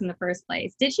mean ass in the first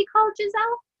place. Did she call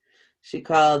Giselle? She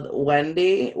called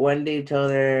Wendy. Wendy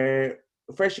told her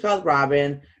first she called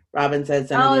Robin. Robin said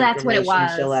send her Oh, the that's what it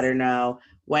information, she'll let was. her know.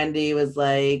 Wendy was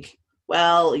like,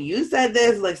 well, you said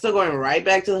this, like still going right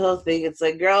back to the whole thing. It's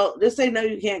like, girl, just say no,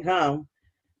 you can't come.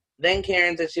 Then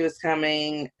Karen said she was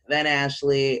coming, then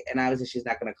Ashley, and obviously she's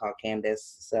not going to call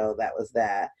Candace, so that was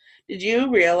that. Did you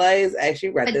realize, I actually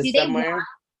read But do this they want?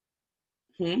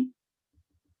 somewhere.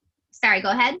 Sorry,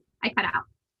 go ahead. I cut out.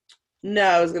 No,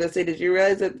 I was going to say, did you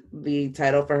realize that the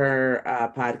title for her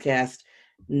podcast,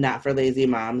 Not for Lazy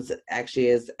Moms, actually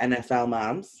is NFL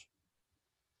Moms?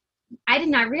 I did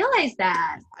not realize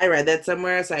that. I read that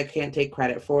somewhere, so I can't take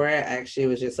credit for it. I actually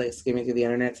was just like skimming through the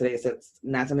internet today, so it's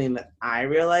not something that I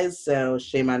realized, so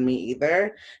shame on me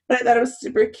either. But I thought it was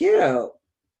super cute.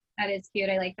 That is cute.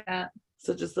 I like that.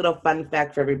 So just a little fun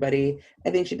fact for everybody. I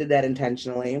think she did that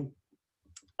intentionally.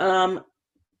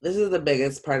 This is the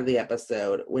biggest part of the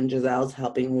episode when Giselle's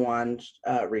helping Juan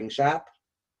ring shop.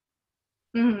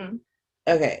 Mm-hmm.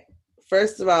 Okay,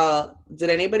 first of all,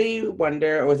 did anybody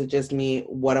wonder, or was it just me,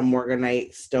 what a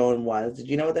Morganite stone was? Did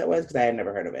you know what that was? Because I had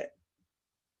never heard of it.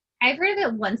 I've heard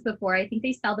of it once before. I think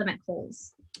they sell them at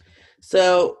Kohl's.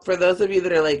 So, for those of you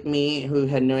that are like me who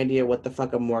had no idea what the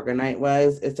fuck a Morganite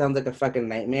was, it sounds like a fucking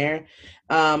nightmare.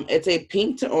 It's a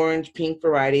pink to orange pink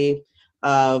variety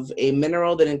of a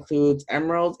mineral that includes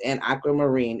emeralds and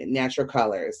aquamarine natural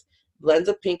colors. Blends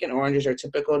of pink and oranges are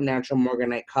typical natural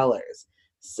Morganite colors.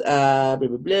 Blah, blah,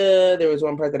 blah. There was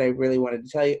one part that I really wanted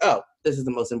to tell you. Oh, this is the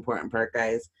most important part,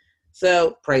 guys.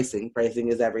 So, pricing. Pricing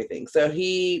is everything. So,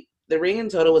 the ring in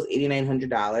total was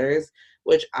 $8,900,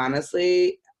 which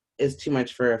honestly is too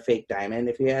much for a fake diamond,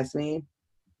 if you ask me.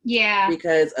 Yeah.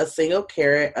 Because a single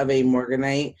carat of a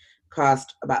Morganite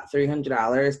cost about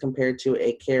 $300 compared to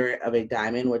a carat of a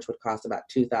diamond, which would cost about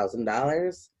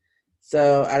 $2,000.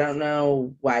 So I don't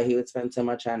know why he would spend so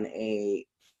much on a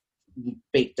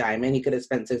fake diamond. He could have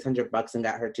spent $600 and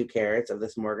got her 2 carats of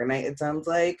this Morganite, it sounds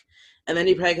like. And then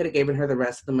he probably could have given her the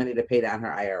rest of the money to pay down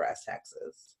her IRS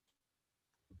taxes.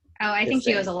 Oh, I think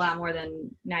she owes a lot more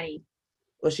than 90.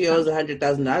 Well, she owes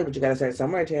 $100,000, but you got to start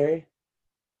somewhere, Terry.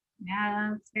 Yeah,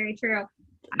 that's very true.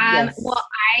 Yes. Well,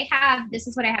 this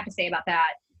is what I have to say about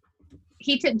that.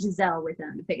 He took Giselle with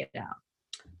him to pick it out.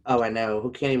 Oh, I know.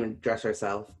 Who can't even dress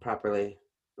herself properly?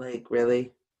 Like,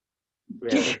 really?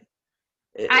 Really?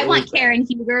 I want Karen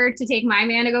Huger to take my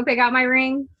man to go pick out my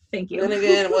ring. Thank you. Then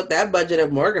again, with that budget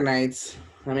of Morganites,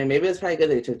 I mean, maybe it's probably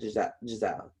good that he took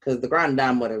Giselle. Because the Grand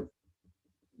Dame would have...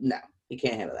 No, he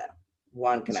can't handle that.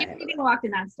 Juan cannot handle that. She even walked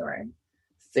in that store.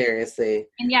 Seriously.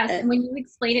 And yes, and when you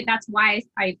explain it, that's why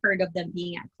I've heard of them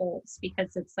being at Kohl's,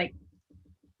 because it's like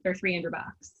they're $300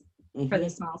 for the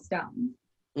small stone.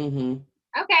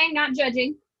 Mm-hmm. Okay, not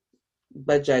judging.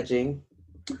 But judging.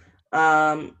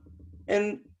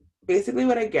 And basically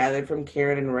what I gathered from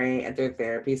Karen and Ray at their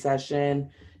therapy session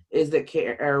is that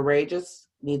Ray just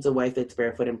needs a wife that's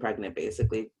barefoot and pregnant,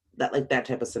 basically. That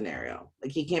type of scenario.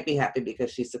 Like, he can't be happy because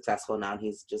she's successful now and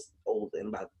he's just old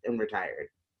and retired.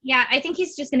 Yeah, I think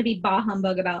he's just going to be bah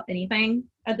humbug about anything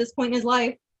at this point in his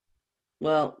life.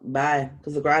 Well, bye,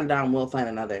 because the Grand Dame will find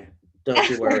another. Don't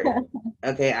you worry.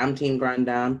 Okay, I'm Team Grand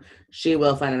Dame. She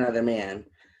will find another man.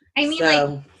 I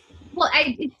mean,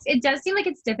 it does seem like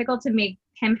it's difficult to make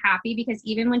him happy, because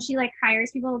even when she like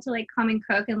hires people to like come and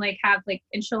cook and like have like,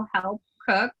 and she'll help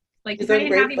cook, like he's not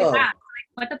even happy with that.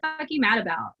 Like, what the fuck are you mad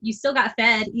about? You still got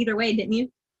fed either way, didn't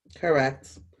you?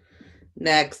 Correct.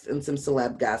 Next, and some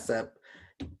celeb gossip.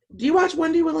 Do you watch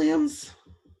Wendy Williams?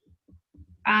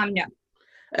 No.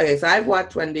 Okay, so I've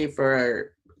watched Wendy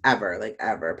for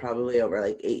ever, probably over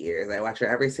like 8 years. I watch her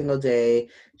every single day.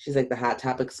 She's like the Hot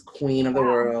Topics queen of the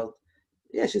world.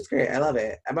 Yeah, she's great. I love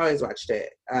it. I've always watched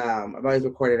it. I've always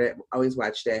recorded it, always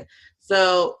watched it.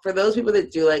 So for those people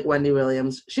that do like Wendy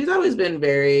Williams, she's always been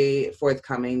very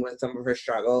forthcoming with some of her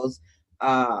struggles.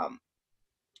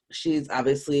 She's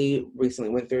obviously recently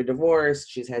went through a divorce.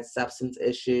 She's had substance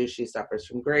issues. She suffers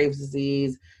from Graves'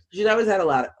 disease. She's always had a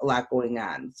lot going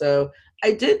on. So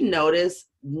I did notice,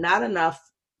 not enough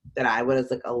that I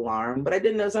was like alarmed, but I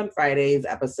did notice on Friday's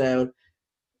episode,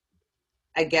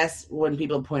 I guess when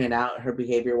people pointed out her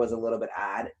behavior was a little bit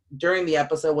odd. During the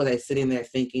episode, was I sitting there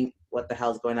thinking, what the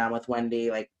hell's going on with Wendy,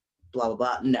 like blah blah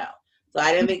blah. No. So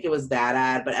I didn't think it was that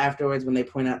odd, but afterwards when they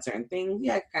point out certain things,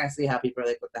 yeah, I kind of see how people are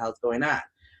like, what the hell's going on?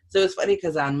 So it's funny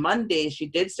because on Monday she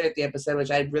did start the episode, which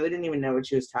I really didn't even know what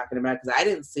she was talking about because I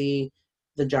didn't see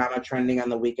the drama trending on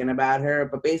the weekend about her.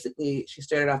 But basically she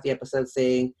started off the episode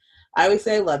saying, I always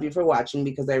say I love you for watching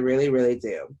because I really, really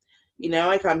do. You know,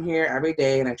 I come here every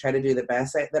day and I try to do the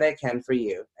best that I can for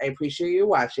you. I appreciate you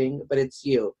watching, but it's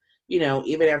you. You know,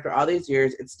 even after all these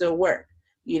years, it's still work.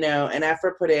 You know, an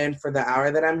effort put in for the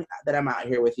hour that I'm out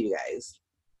here with you guys.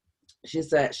 She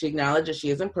said she acknowledges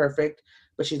she isn't perfect,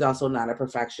 but she's also not a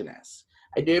perfectionist.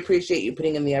 I do appreciate you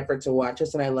putting in the effort to watch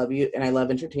us, and I love you, and I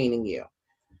love entertaining you.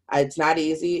 It's not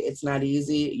easy. It's not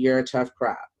easy. You're a tough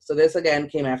crop. So this again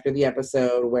came after the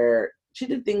episode where she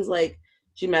did things like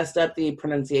she messed up the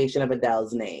pronunciation of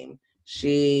Adele's name.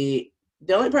 The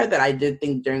only part that I did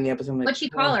think during the episode, I'm like, What'd she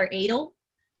call her? Adel?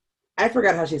 I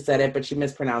forgot how she said it, but she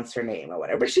mispronounced her name or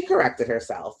whatever. But she corrected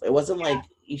herself. It wasn't like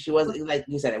she wasn't like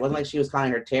you said. It wasn't like she was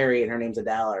calling her Terry and her name's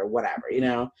Adele or whatever. You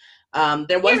know,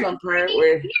 there was one part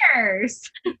where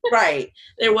right.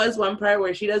 There was one part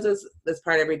where she does this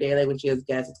part every day, like when she has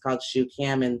guests. It's called Shoe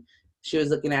Cam, and she was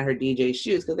looking at her DJ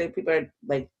shoes because people are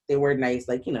like they wear nice,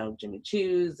 like you know Jimmy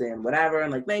Choos and whatever,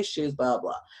 and like nice shoes, blah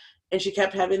blah. And she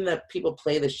kept having the people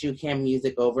play the Shoe Cam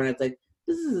music over, and it's like.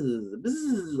 This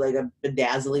is like a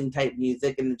bedazzling type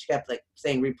music, and she kept like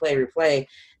saying replay, replay.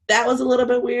 That was a little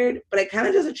bit weird, but I kind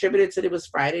of just attributed to it was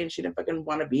Friday and she didn't fucking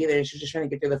want to be there. She was just trying to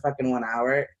get through the fucking 1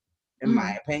 hour, in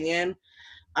my opinion.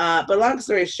 But long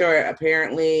story short,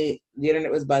 apparently the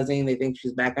internet was buzzing. They think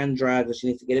she's back on drugs or she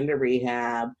needs to get into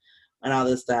rehab and all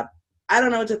this stuff. I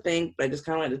don't know what to think, but I just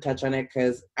kind of wanted to touch on it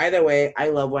because either way, I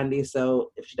love Wendy.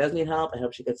 So if she does need help, I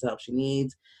hope she gets the help she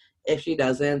needs. If she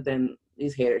doesn't, then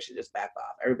these haters should just back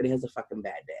off. Everybody has a fucking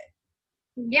bad day.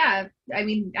 Yeah. I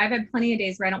mean, I've had plenty of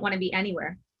days where I don't want to be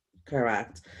anywhere.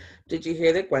 Correct. Did you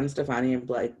hear that Gwen Stefani and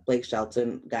Blake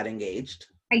Shelton got engaged?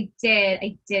 I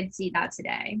did see that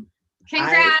today.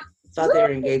 Congrats. I thought they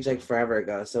were engaged like forever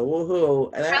ago. So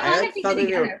woohoo. And How long have they been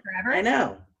together? Forever? I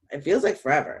know. It feels like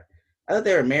forever. I thought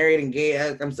they were married and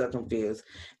gay. I'm so confused.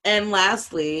 And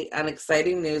lastly, on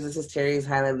exciting news, this is Terry's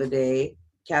highlight of the day.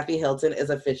 Kathy Hilton is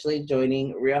officially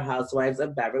joining Real Housewives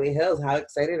of Beverly Hills. How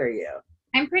excited are you?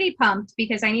 I'm pretty pumped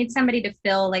because I need somebody to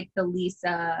fill like the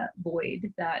Lisa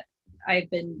void that I've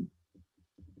been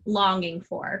longing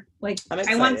for. Like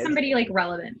I want somebody like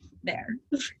relevant there.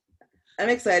 I'm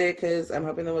excited because I'm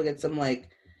hoping that we'll get some like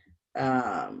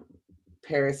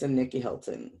Paris and Nikki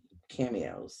Hilton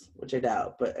cameos, which I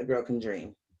doubt, but a girl can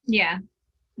dream. Yeah.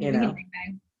 You know.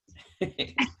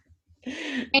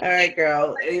 All right,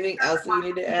 girl. Anything else that you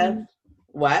need to add?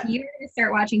 What? You're going to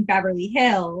start watching Beverly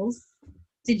Hills.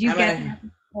 Did you get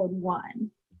episode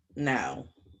 1? No,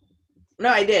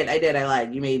 I did. I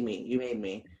lied. You made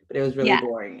me. But it was really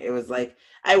boring. It was like,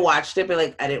 I watched it, but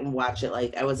like, I didn't watch it.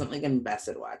 Like, I wasn't like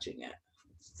invested watching it.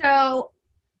 So,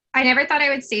 I never thought I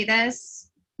would say this.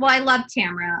 Well, I love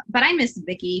Tamra, but I miss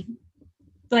Vicky.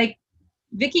 Like,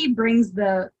 Vicky brings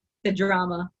the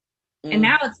drama. And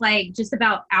now it's like just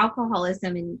about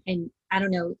alcoholism and I don't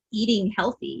know, eating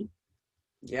healthy.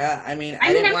 Yeah, I mean,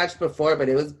 I didn't watch before, but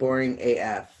it was boring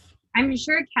AF. I'm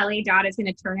sure Kelly Dodd is going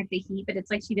to turn up the heat, but it's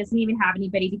like she doesn't even have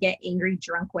anybody to get angry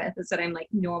drunk with. That's what I'm like,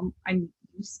 no, I'm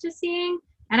used to seeing.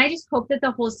 And I just hope that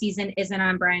the whole season isn't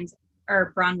on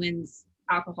Bronwyn's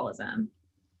alcoholism.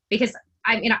 Because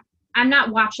I'm not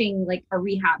watching like a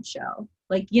rehab show.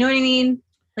 Like, you know what I mean?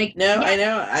 Like, no, yeah, I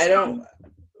know. I don't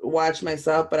watch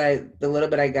myself, but the little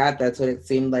bit I got, that's what it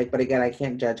seemed like. But again, I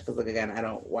can't judge because, like, again, I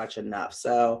don't watch enough.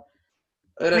 So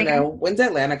I don't know. When's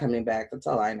Atlanta coming back? That's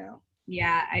all I know.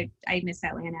 Yeah, I miss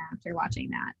Atlanta after watching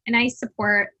that, and I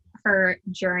support her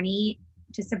journey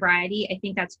to sobriety. I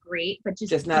think that's great, but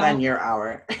just not on your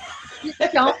hour. Just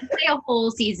don't play a whole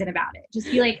season about it.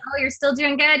 Just be like, oh, you're still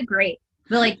doing good, great.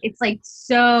 But like, it's like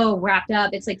so wrapped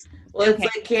up. It's like, well, okay.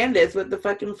 It's like Candace with the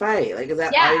fucking fight. Like, is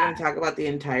that all you're gonna talk about the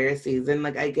entire season?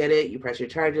 Like, I get it. You press your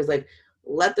charges. Like,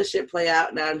 let the shit play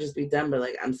out now and just be done. But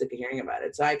like, I'm sick of hearing about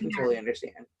it, so I can totally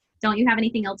understand. Don't you have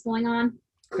anything else going on?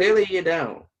 Clearly, you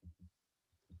don't.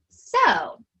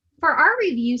 So, for our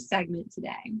review segment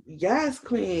today, yes,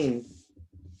 Queen,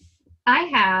 I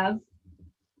have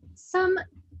some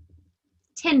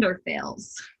Tinder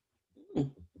fails.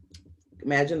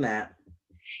 Imagine that.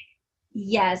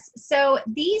 Yes. So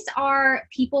these are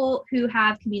people who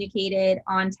have communicated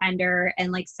on Tinder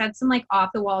and like said some like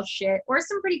off the wall shit or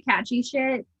some pretty catchy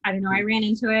shit. I don't know. I ran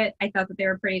into it. I thought that they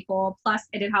were pretty cool. Plus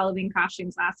I did Halloween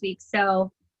costumes last week.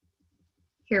 So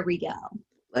here we go.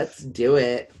 Let's do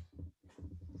it.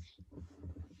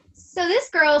 So this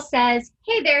girl says,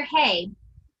 "Hey there, hey."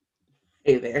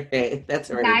 Hey there, hey, that's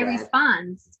The already guy bad.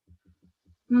 responds,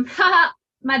 "Haha,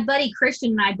 my buddy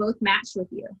Christian and I both matched with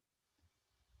you."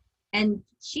 And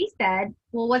she said,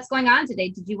 "Well, what's going on today?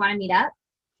 Did you want to meet up?"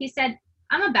 He said,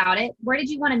 "I'm about it. Where did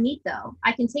you want to meet though?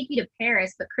 I can take you to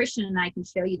Paris, but Christian and I can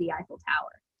show you the Eiffel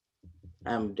Tower."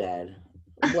 I'm dead.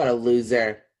 What a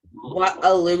loser. What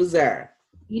a loser.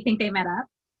 You think they met up?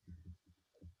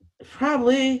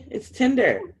 Probably. It's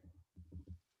Tinder.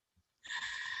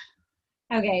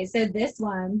 Okay, so this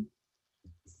one,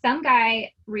 some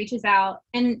guy reaches out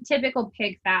in typical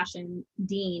pig fashion.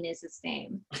 Dean is his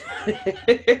name.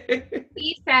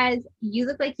 He says, "You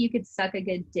look like you could suck a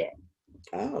good dick."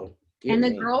 Oh, dear And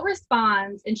the me. girl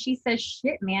responds and she says,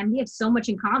 "Shit, man, we have so much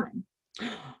in common."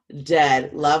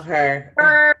 Dead. Love her.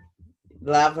 Brr.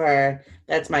 Love her.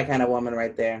 That's my kind of woman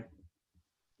right there.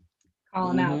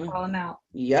 Call him out, Mm-hmm. call him out.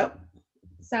 Yep.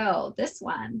 So this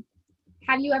one,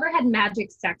 have you ever had magic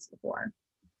sex before?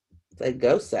 It's like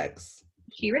ghost sex.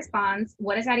 She responds,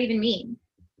 "What does that even mean?"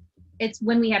 "It's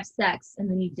when we have sex and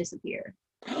then you disappear."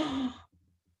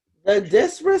 The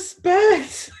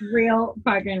disrespect. Real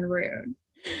fucking rude.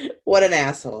 What an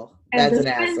asshole. And That's this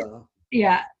an one, asshole.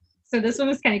 yeah. So this one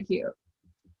was kind of cute.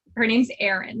 Her name's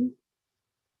Erin.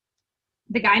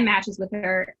 The guy matches with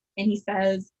her and he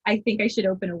says, "I think I should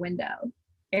open a window."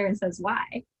 Erin says, "Why?"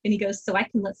 And he goes, "So I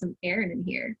can let some air in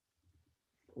here."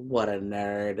 What a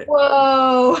nerd.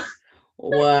 Whoa.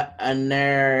 What a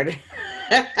nerd.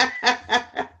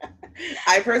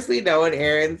 I personally know an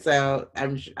Erin, so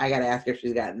I gotta ask her if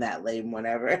she's gotten that lame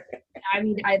whenever. I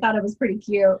mean, I thought it was pretty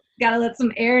cute. Gotta let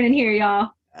some air in here, y'all.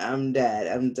 I'm dead.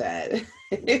 I'm dead.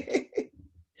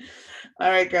 All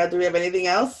right, girl. Do we have anything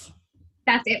else?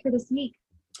 That's it for this week.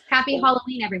 Happy Well,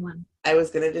 Halloween, everyone. I was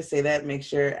gonna just say that. Make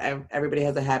sure everybody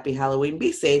has a happy Halloween.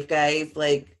 Be safe, guys.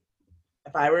 Like,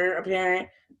 if I were a parent,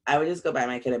 I would just go buy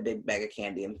my kid a big bag of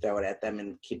candy and throw it at them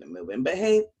and keep it moving. But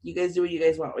hey, you guys do what you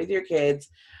guys want with your kids.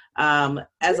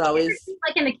 As always,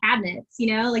 Like in the cabinets,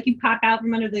 like you pop out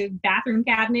from under the bathroom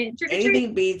cabinet, trick or treat.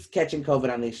 anything beats catching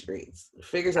COVID on these streets.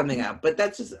 Figure something out. But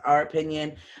that's just our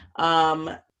opinion.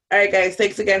 All right, guys,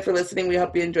 thanks again for listening. We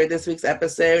hope you enjoyed this week's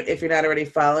episode. If you're not already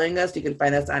following us, you can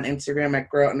find us on Instagram at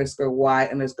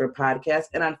grow_y_podcast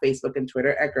and on Facebook and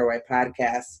Twitter at GrowY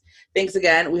Podcasts. Thanks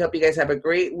again. We hope you guys have a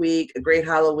great week, a great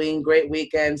Halloween, great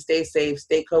weekend. Stay safe,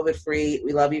 stay COVID free.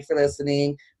 We love you for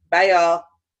listening. Bye, y'all.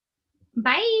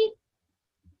 Bye.